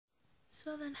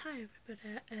So then, hi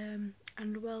everybody,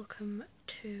 and welcome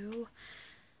to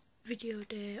video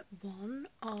day 1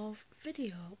 of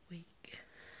video week.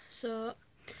 So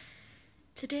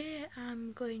today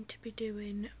I'm going to be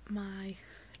doing my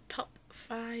top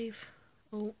 5,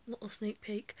 little sneak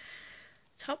peek,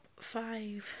 top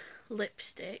 5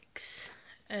 lipsticks,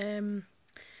 and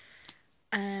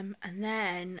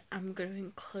then I'm going to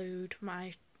include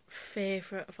my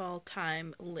favourite of all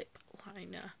time lip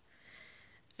liner.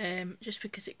 Just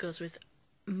because it goes with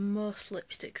most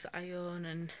lipsticks that I own,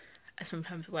 and I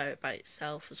sometimes wear it by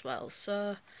itself as well.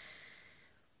 So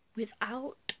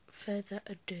without further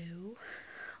ado,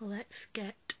 let's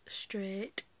get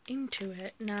straight into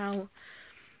it. Now,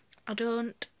 I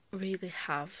don't really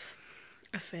have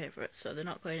a favourite, so they're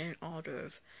not going in order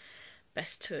of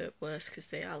best to worst, because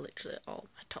they are literally all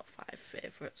my top 5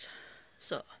 favourites.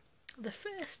 So the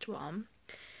first one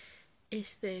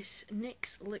is this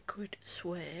NYX Liquid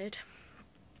Suede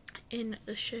in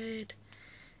the shade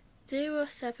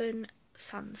 07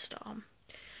 Sandstorm.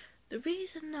 The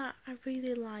reason that I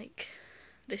really like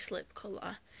this lip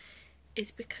colour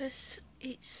is because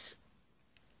it's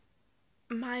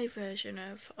my version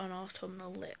of an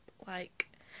autumnal lip. Like,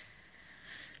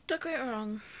 don't get me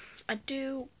wrong, I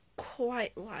do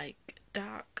quite like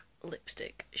dark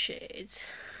lipstick shades,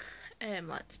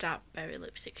 like the dark berry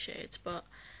lipstick shades, but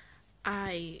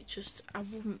I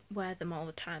wouldn't wear them all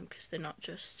the time because they're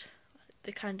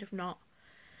kind of not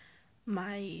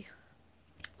my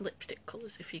lipstick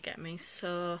colours, if you get me.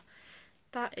 So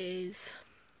that is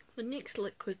the NYX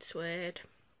Liquid Suede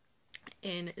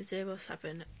in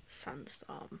 07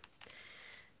 Sandstorm.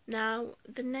 Now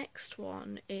the next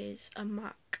one is a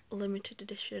MAC limited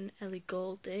edition Ellie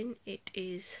Goulding. It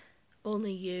is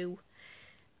Only You,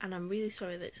 and I'm really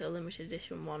sorry that it's a limited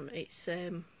edition one. But it's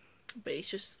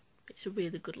a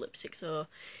really good lipstick, so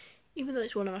even though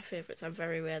it's one of my favourites, I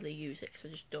very rarely use it because I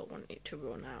just don't want it to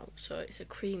run out. So it's a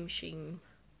cream sheen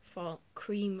formula,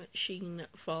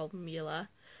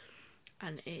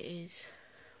 and it is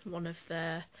one of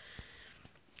the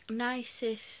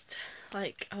nicest.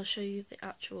 Like, I'll show you the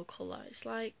actual colour. It's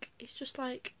just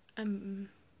like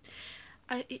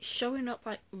it's showing up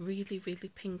like really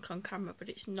pink on camera, but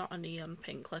it's not a neon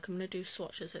pink. Like, I'm gonna do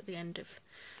swatches at the end of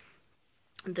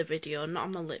the video, not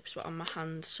on my lips but on my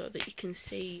hands, so that you can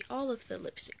see all of the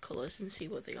lipstick colours and see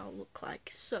what they all look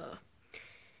like. So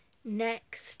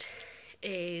next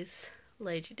is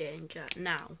Lady Danger.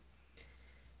 Now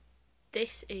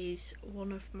this is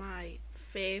one of my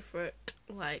favourite,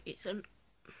 like it's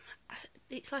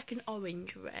like an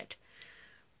orange red,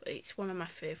 but it's one of my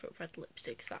favourite red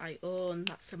lipsticks that I own.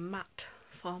 That's a matte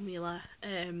formula.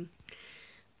 The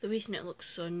reason it looks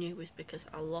so new is because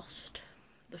I lost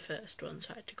the first one,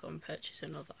 so I had to go and purchase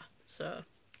another. So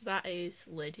that is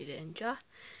Lady Danger.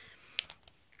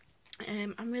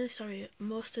 I'm really sorry,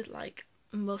 most of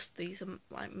these are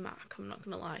like MAC, I'm not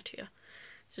gonna lie to you,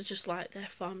 so just like their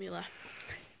formula.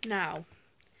 Now,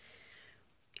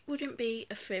 it wouldn't be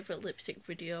a favourite lipstick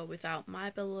video without my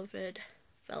beloved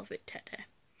Velvet Teddy.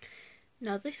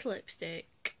 Now this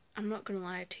lipstick, I'm not gonna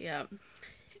lie to you,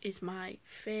 is my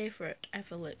favourite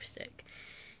ever lipstick.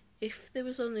 If there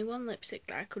was only one lipstick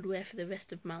that I could wear for the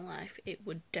rest of my life, it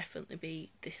would definitely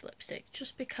be this lipstick,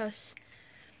 just because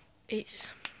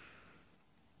it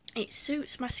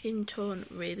suits my skin tone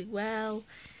really well.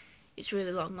 It's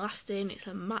really long lasting. It's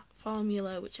a matte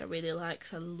formula, which I really like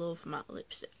because I love matte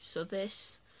lipsticks. So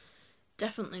this,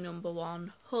 definitely number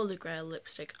 1, holy grail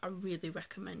lipstick. I really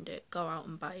recommend it. Go out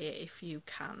and buy it if you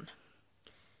can.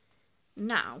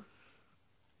 Now,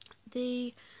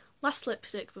 the last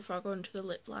lipstick before I go into the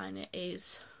lip liner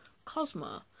is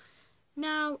Cosmo.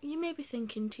 Now, you may be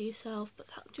thinking to yourself, but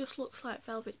that just looks like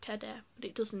Velvet Teddy, but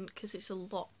it doesn't, because it's a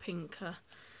lot pinker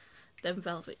than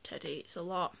Velvet Teddy. It's a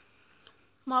lot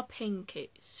more pink.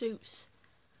 It suits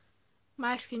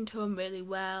my skin tone really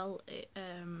well.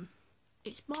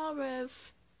 It's more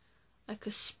of like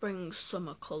a spring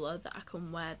summer colour that I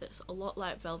can wear, that's a lot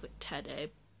like Velvet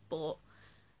Teddy, but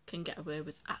can get away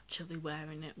with actually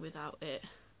wearing it without it.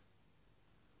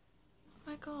 Oh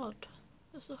my god,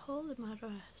 there's a hole in my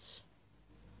dress.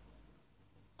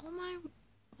 Oh my,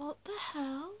 what the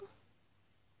hell?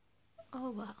 Oh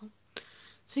well.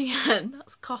 So yeah,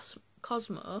 that's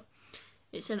Cosmo.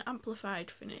 It's an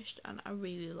amplified finish and I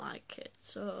really like it.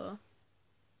 So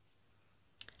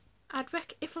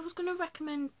if I was going to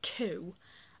recommend 2,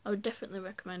 I would definitely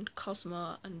recommend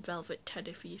Cosmo and Velvet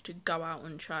Teddy for you to go out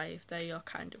and try if they're your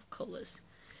kind of colours.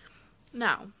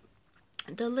 Now,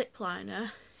 the lip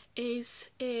liner is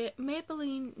a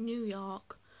Maybelline New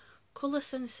York Colour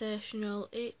Sensational.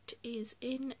 It is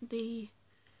in the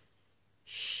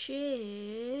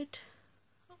shade,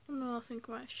 oh no, I think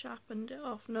I might have sharpened it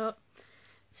off, no,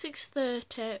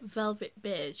 630 Velvet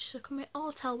Beige. So can we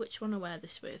all tell which one I wear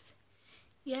this with?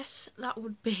 Yes, that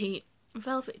would be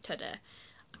Velvet Teddy.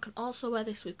 I can also wear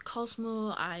this with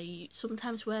Cosmo. I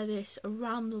sometimes wear this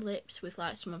around the lips with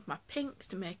like some of my pinks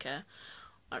to make an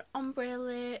ombre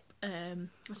lip. I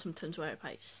sometimes wear it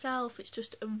by itself. It's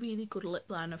just a really good lip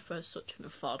liner for such an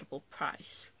affordable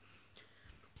price.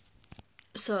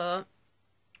 So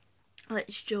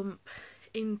let's jump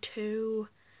into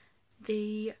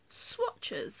the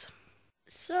swatches.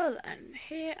 So then,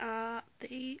 here are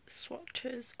the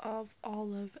swatches of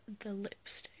all of the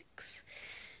lipsticks.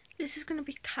 This is going to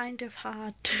be kind of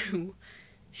hard to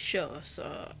show,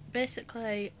 so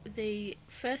basically the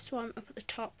first one up at the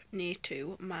top near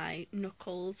to my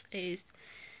knuckles is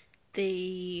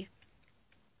the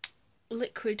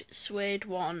liquid suede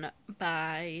one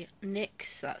by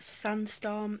NYX, that's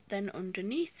Sandstorm. Then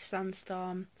underneath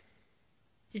Sandstorm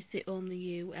is the Only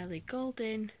You Ellie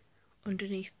Goulding.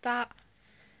 Underneath that,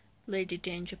 Lady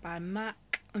Danger by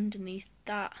MAC. Underneath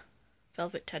that,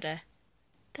 Velvet Teddy,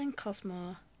 then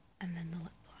Cosmo, and then the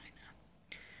lip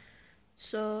liner.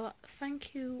 So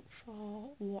thank you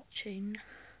for watching,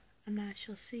 and I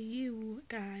shall see you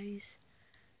guys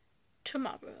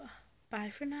tomorrow. Bye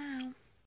for now.